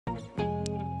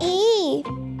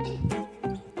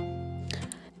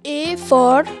A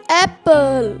for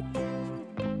apple.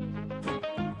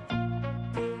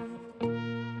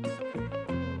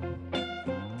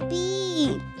 B.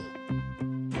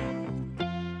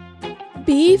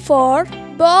 B for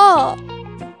ball.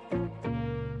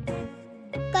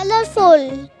 Colorful.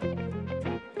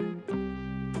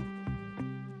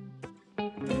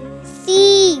 C.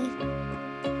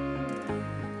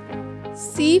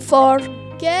 C for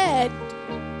cat.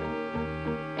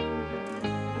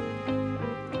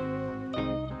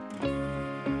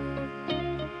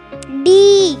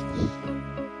 D.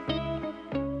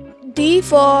 D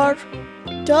for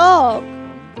dog.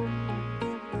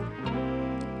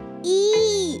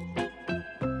 E.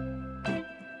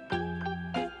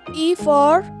 E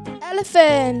for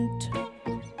elephant.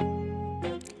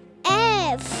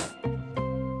 F.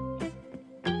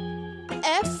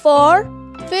 F for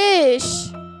fish.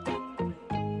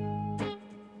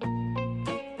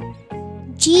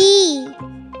 G.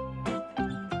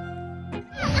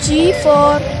 G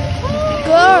for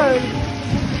girl.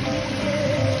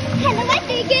 Hello मैं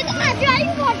ठीक है तो आज आई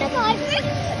हूँ water park में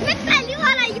मैं पहली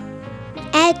बार आई हूँ।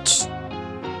 H.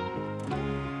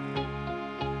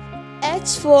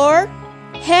 H for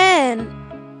hen.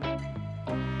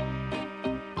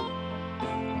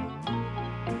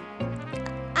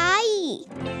 I.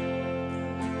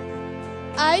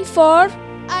 I for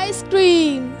ice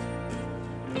cream.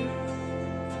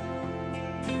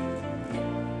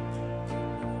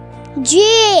 J.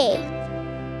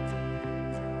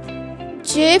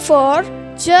 J for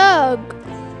jug.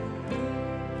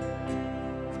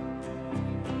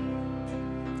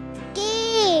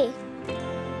 K.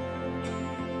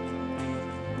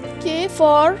 K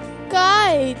for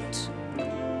kite.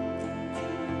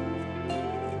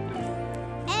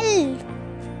 L.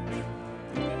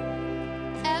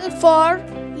 L for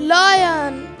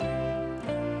lion.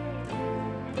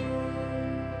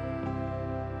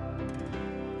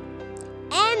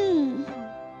 M.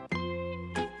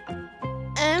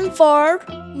 M for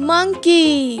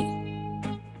monkey.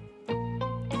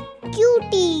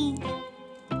 Cutie.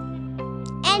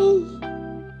 N.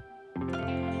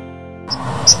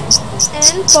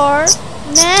 N for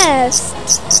nest.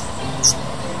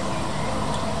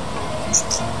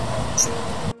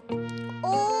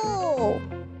 O.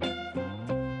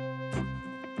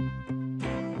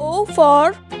 O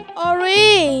for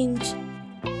orange.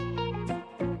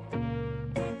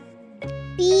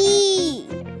 P.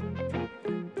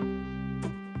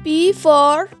 P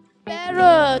for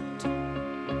parrot.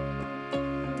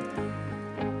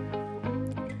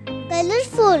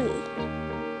 Colorful.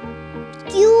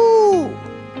 Q.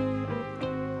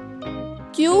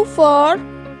 Q for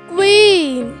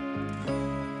queen.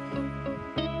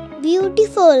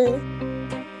 Beautiful.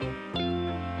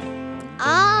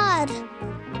 R.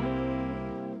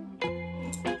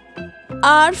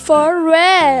 R for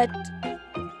rat.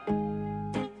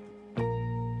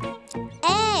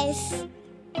 S.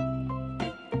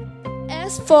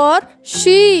 S for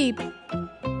sheep.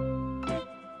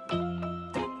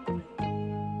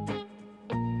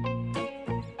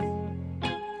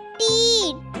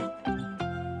 T.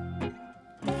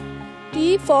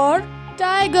 T for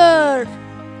tiger.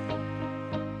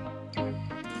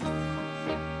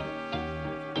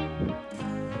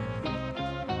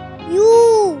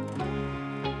 U.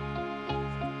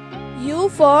 U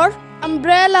for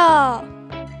umbrella.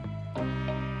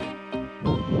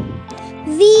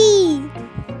 V.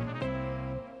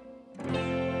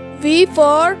 V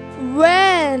for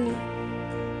van.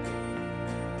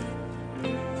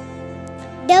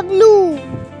 W.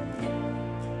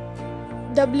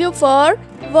 W for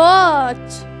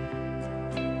watch.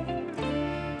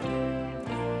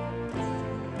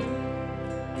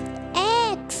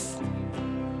 X.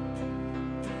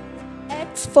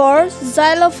 X for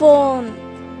xylophone.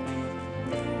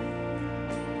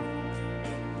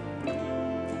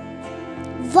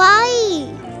 Y.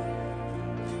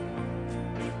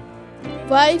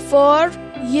 Y for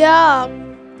yak.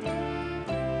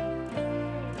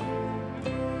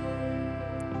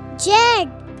 Z.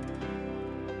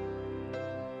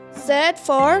 Z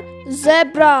for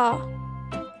zebra.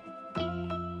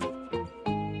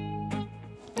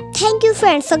 Thank you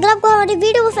friends. अगर आपको हमारी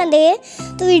video पसंद है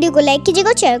तो video को like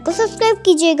कीजिएगा, channel को subscribe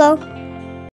कीजिएगा।